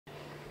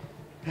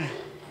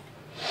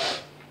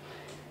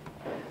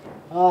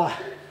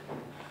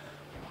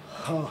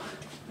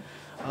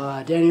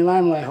Danny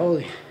Limelight,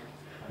 holy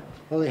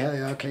hell,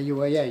 yeah, okay, you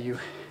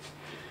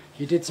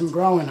did some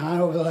growing,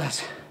 huh, over the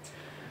last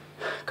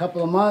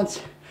couple of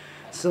months.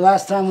 It's the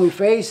last time we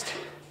faced.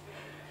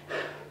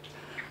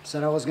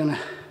 Said I was gonna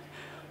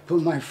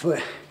put my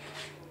foot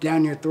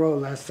down your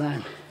throat last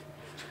time.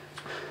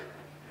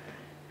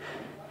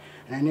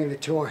 And I nearly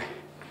tore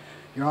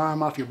your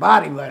arm off your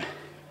body, but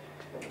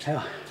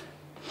hell,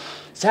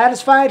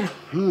 satisfied?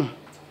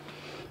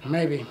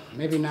 Maybe,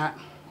 maybe not.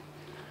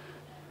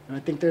 I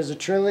think there's a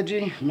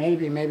trilogy,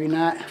 maybe, maybe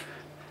not.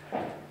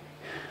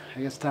 I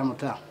guess time will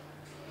tell.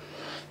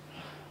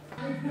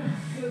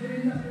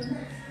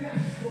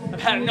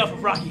 I've had enough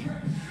of Rocky.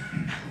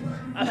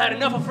 I've had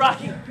enough of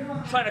Rocky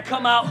trying to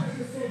come out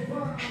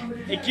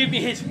and give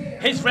me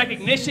his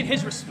recognition,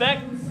 his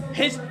respect,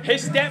 his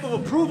stamp of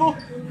approval.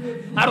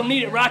 I don't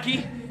need it,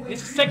 Rocky.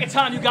 It's the second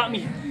time you got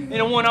me in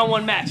a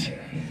one-on-one match.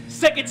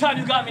 Second time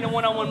you got me in a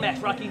one-on-one match,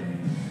 Rocky.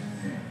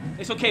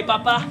 It's okay,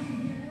 Papa.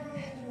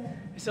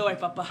 It's all right,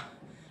 Papa.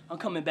 I'm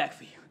coming back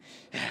for you.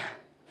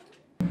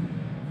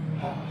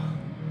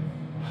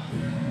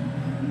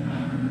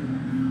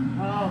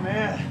 Oh,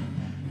 man.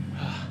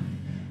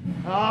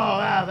 Oh,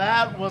 wow,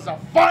 that was a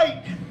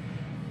fight.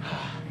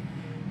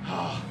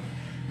 Oh,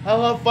 I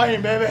love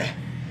fighting, baby.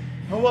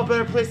 And what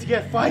better place to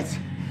get fights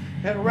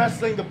than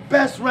wrestling, the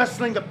best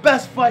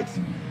fights.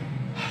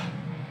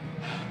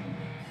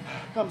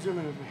 Come zoom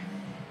in with me.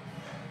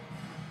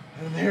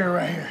 I'm here,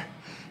 right here,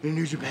 in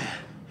New Japan.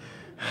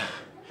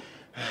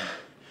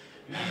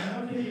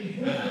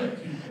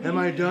 Am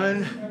I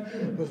done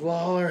with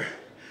Lawlor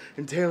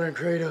and Taylor and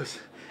Kratos?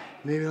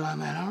 Maybe not,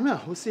 man. I don't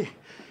know. We'll see.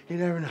 You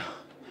never know.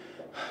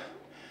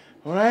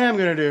 What I am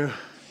gonna do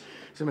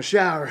is I'm gonna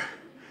shower,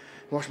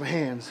 wash my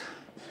hands,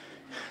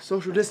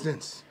 social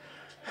distance,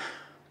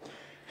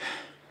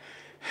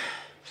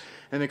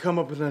 and then come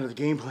up with another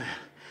game plan.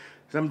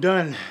 'Cause I'm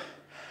done.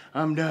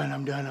 I'm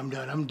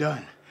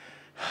done.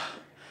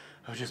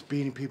 I was just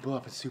beating people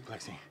up and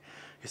suplexing.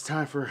 It's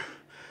time for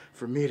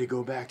me to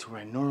go back to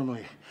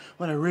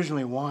what I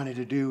originally wanted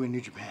to do in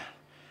New Japan.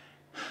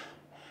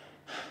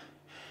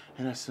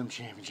 And that's some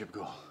championship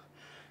goal.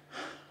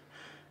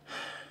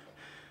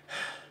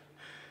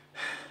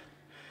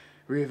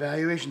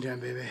 Reevaluation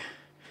time, baby.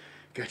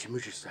 Got your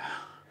Mucha style.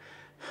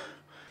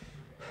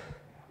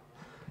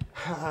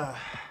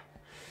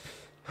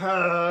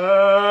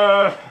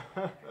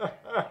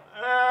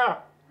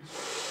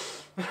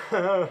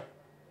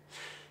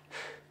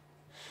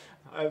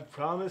 I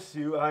promise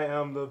you I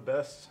am the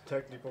best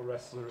technical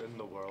wrestler in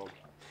the world.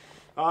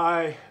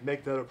 I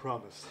make that a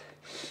promise.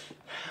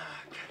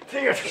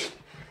 Take it!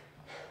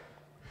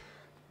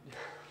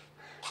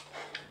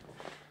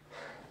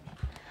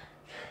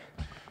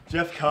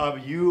 Jeff Cobb,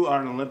 you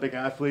are an Olympic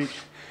athlete,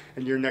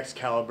 and you're next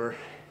caliber.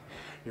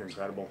 You're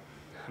incredible.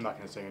 I'm not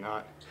gonna say you're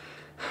not.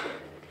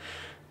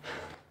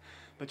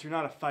 But you're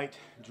not a fight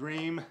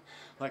dream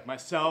like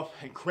myself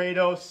and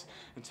Kratos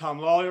and Tom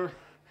Lawlor.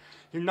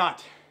 You're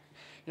not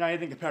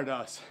anything compared to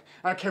us.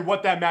 I don't care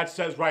what that match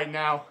says right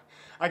now.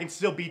 I can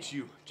still beat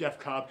you, Jeff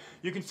Cobb.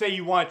 You can say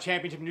you want a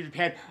championship in New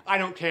Japan. I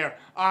don't care.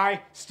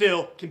 I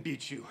still can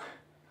beat you.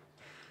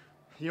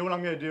 You know what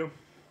I'm gonna do?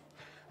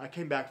 I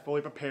came back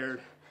fully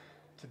prepared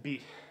to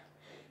beat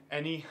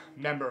any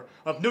member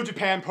of New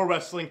Japan Pro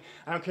Wrestling.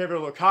 I don't care if it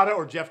was Okada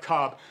or Jeff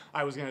Cobb.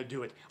 I was gonna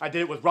do it. I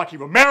did it with Rocky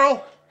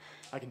Romero.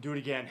 I can do it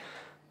again.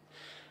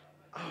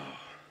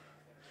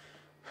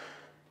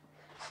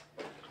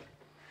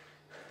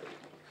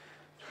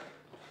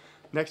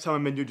 Next time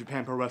I'm in New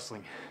Japan Pro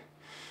Wrestling,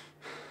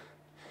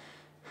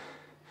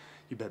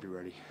 you better be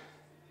ready.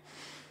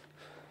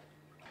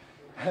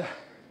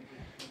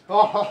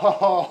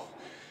 Oh,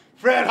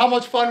 Fred, how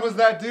much fun was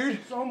that,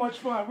 dude? So much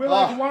fun. We're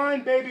like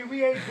wine, baby.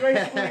 We ate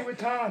gracefully with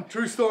time.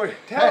 True story.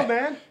 Tell,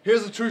 man.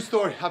 Here's a true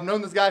story. I've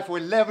known this guy for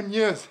 11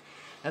 years,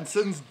 and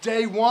since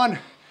day one,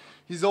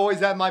 he's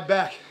always at my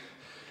back.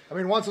 I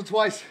mean, once or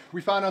twice,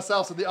 we found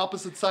ourselves at the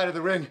opposite side of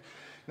the ring, and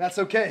that's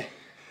okay.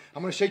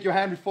 I'm gonna shake your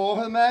hand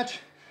before the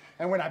match,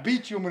 and when I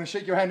beat you, I'm gonna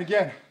shake your hand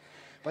again.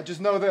 But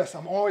just know this,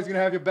 I'm always gonna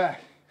have your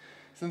back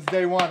since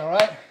day one, all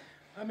right?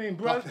 I mean,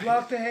 block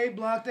the hay.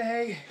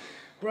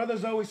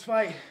 Brothers always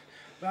fight.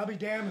 But I'll be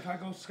damned if I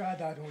go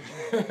skydiving with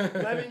you.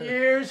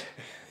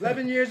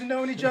 11 years of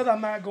knowing each other,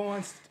 I'm not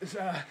going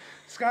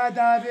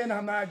skydiving,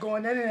 I'm not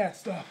going any of that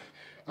stuff.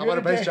 How about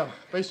a base jump?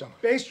 Base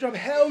jump. Base jump,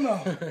 hell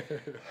no.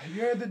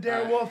 You're the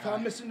dare wolf,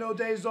 I'm missing no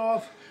days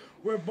off.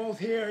 We're both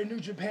here in New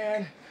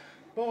Japan,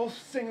 both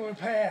singular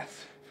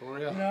paths. For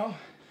real. You know?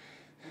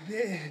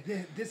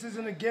 This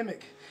isn't a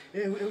gimmick.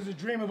 It was a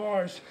dream of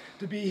ours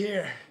to be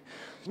here.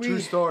 True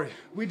story.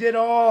 We did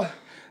all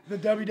the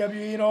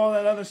WWE and all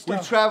that other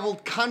stuff. We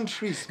traveled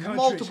countries,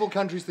 multiple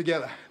countries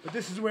together. But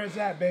this is where it's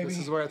at, baby. This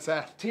is where it's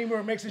at.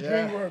 Teamwork makes a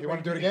dream work. You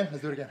want to do it again?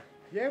 Let's do it again.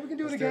 Yeah, we can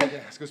do it again.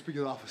 Let's go speak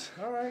to the office.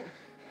 All right.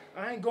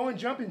 I ain't going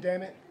jumping,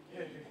 damn it.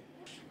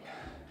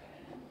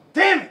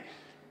 Damn it!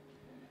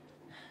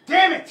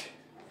 Damn it!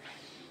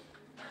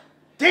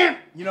 Damn!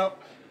 You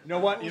know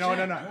what?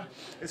 No.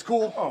 It's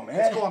cool. Oh, man.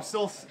 It's cool. I'm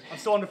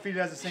still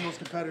undefeated as a singles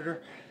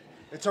competitor.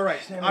 It's all right.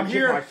 I'm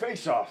here. My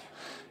face off.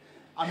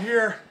 I'm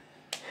here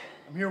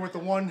with the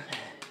one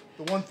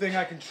thing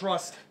I can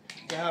trust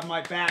to have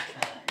my back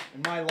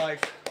in my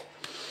life.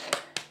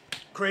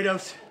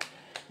 Kratos,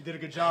 you did a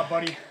good job,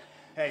 buddy.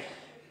 Hey,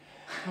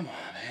 Come on,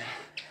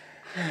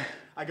 man.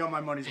 I got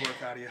my money's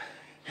worth out of you.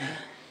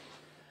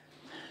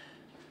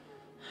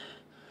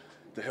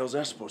 The hell's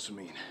that supposed to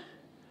mean?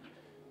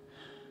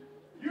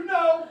 You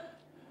know.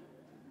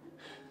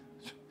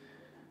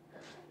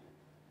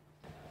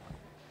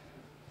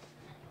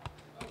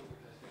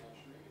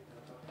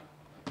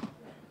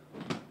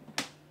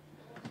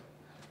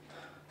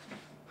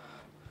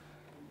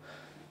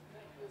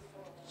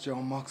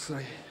 John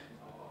Moxley.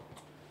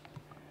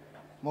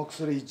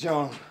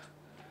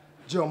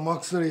 John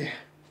Moxley.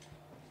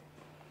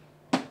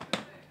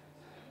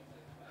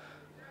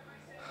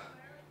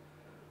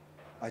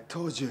 I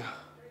told you.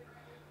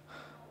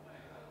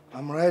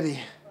 I'm ready.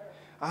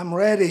 I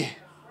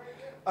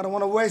don't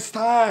want to waste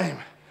time.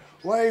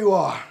 Where you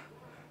are?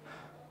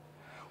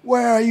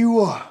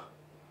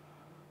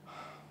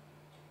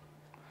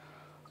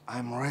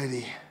 I'm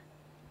ready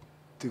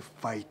to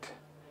fight.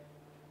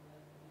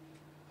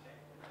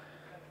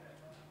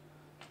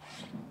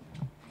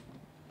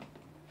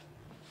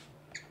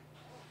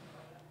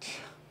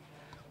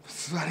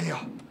座れよ。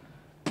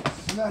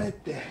座れっ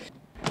て。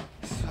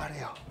座れ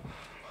よ。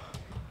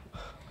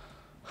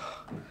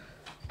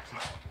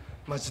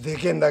マジで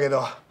けんだけ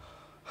ど。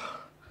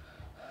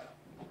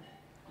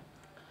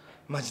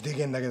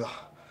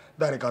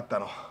誰勝った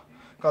の？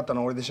勝った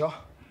の俺でしょ？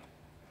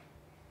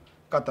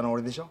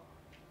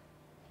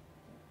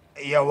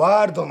いや、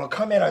ワールドの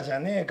カメラじゃ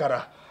ねえか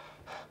ら。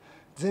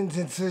全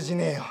然通じ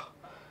ねえよ。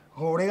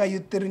俺が言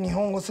ってる日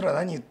本語すら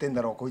何言ってん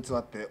だろうこいつは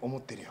って思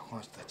ってるよ、こ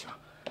の人たちは。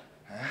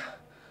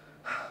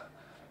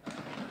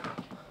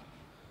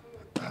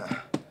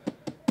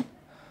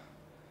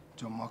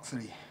ジョン・マクス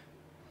リー。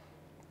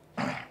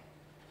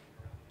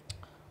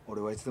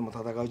俺はいつでも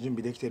戦う準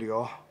備できてる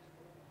よ。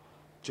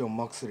ジョン・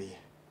マクスリー。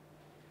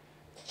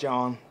ジ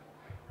ョン・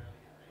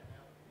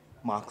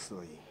マクスリ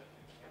ー。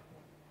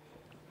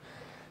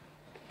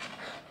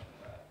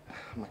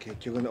まあ結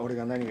局俺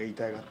が何が言い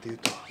たいかっていう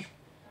と、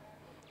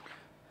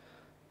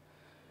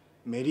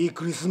メリー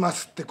クリスマ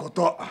スってこ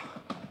と。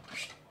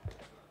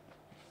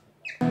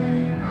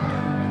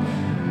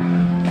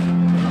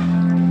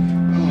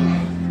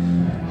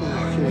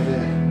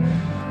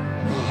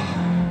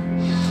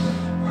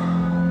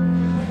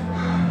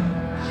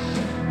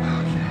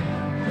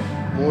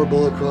More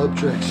bullet club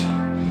tricks.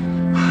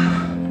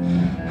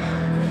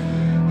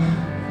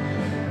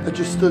 I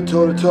just stood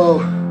toe to toe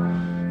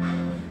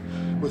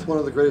with one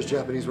of the greatest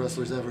Japanese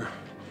wrestlers ever.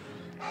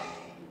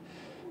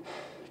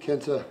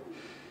 KENTA,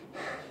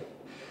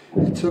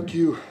 it took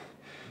you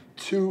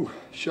 2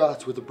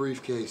 shots with a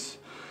briefcase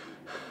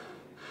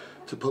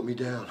to put me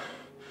down.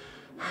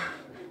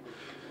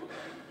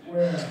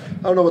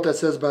 I don't know what that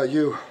says about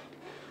you,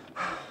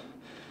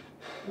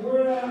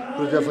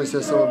 but it definitely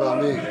says something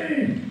about me.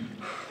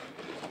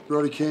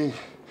 Brody King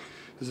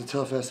is a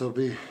tough SOB.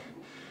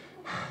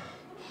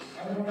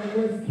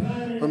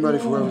 I'm ready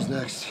for whatever's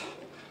next.